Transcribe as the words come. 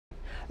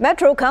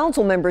Metro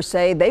Council members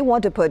say they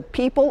want to put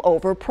people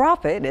over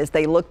profit as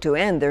they look to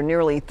end their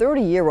nearly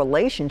 30-year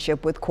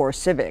relationship with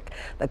CoreCivic.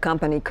 The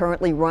company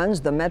currently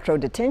runs the Metro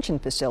detention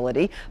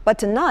facility, but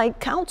tonight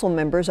council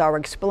members are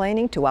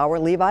explaining to our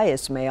Levi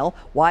Ismail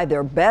why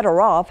they're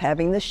better off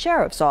having the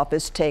sheriff's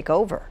office take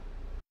over.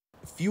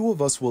 Few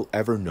of us will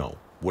ever know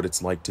what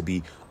it's like to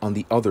be on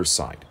the other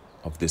side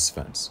of this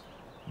fence.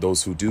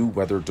 Those who do,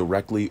 whether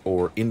directly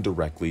or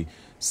indirectly,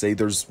 say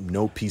there's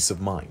no peace of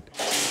mind.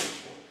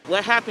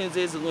 What happens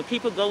is when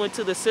people go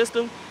into the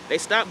system, they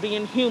stop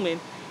being human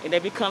and they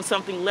become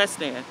something less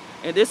than.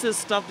 And this is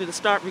something to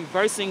start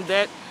reversing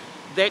that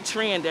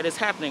trend that is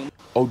happening.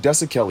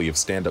 Odessa Kelly of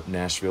Stand Up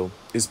Nashville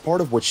is part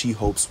of what she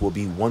hopes will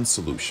be one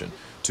solution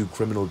to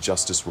criminal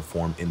justice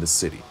reform in the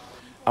city.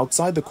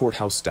 Outside the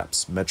courthouse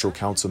steps, Metro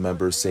Council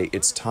members say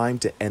it's time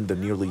to end the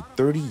nearly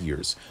 30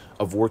 years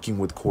of working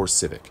with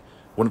CoreCivic,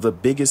 one of the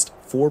biggest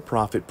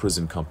for-profit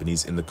prison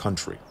companies in the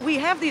country. We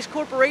have these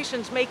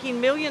corporations making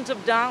millions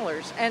of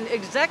dollars and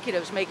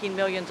executives making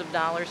millions of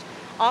dollars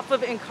off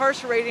of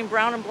incarcerating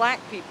brown and black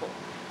people.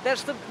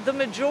 That's the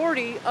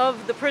majority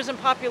of the prison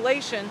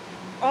population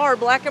are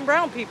black and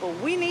brown people.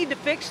 We need to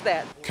fix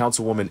that.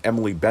 Councilwoman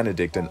Emily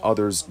Benedict and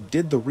others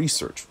did the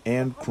research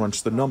and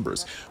crunched the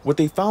numbers. What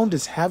they found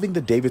is having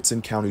the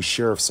Davidson County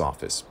Sheriff's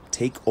Office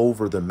take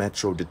over the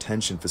Metro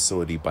detention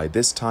facility by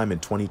this time in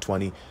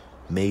 2020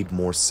 made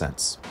more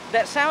sense.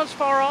 That sounds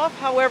far off.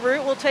 However,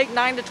 it will take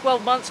 9 to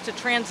 12 months to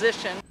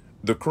transition.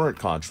 The current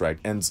contract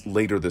ends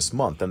later this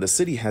month, and the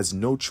city has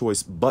no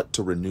choice but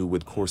to renew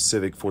with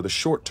CoreCivic for the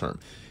short term.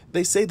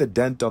 They say the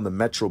dent on the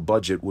Metro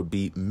budget would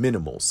be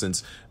minimal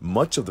since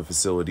much of the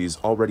facility is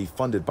already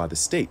funded by the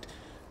state,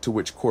 to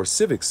which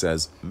CoreCivic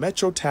says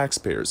Metro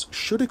taxpayers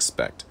should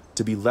expect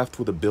to be left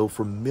with a bill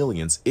for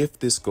millions if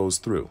this goes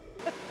through.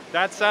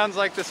 That sounds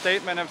like the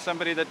statement of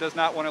somebody that does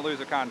not want to lose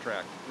a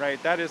contract,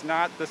 right? That is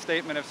not the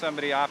statement of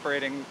somebody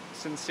operating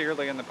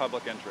sincerely in the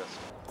public interest.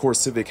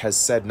 CoreCivic has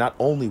said not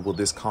only will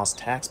this cost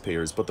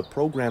taxpayers, but the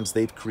programs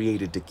they've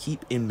created to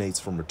keep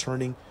inmates from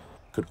returning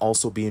could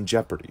also be in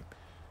jeopardy.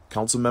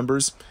 Council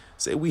members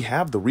say we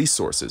have the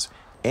resources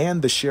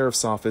and the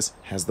sheriff's office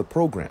has the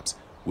programs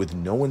with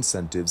no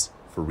incentives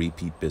for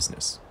repeat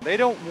business. They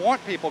don't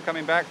want people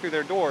coming back through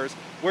their doors,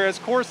 whereas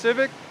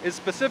CoreCivic is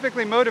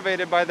specifically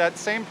motivated by that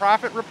same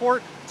profit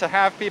report to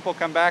have people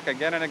come back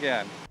again and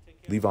again.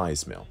 Levi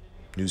Ismail,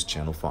 News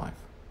Channel 5.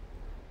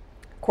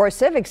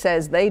 CoreCivic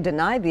says they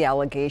denied the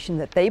allegation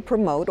that they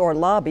promote or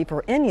lobby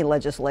for any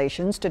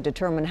legislations to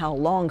determine how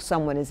long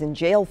someone is in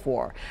jail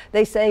for.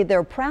 They say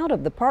they're proud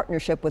of the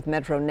partnership with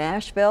Metro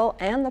Nashville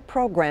and the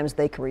programs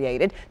they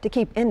created to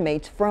keep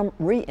inmates from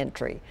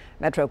re-entry.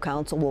 Metro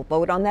Council will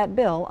vote on that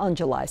bill on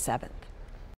July 7th.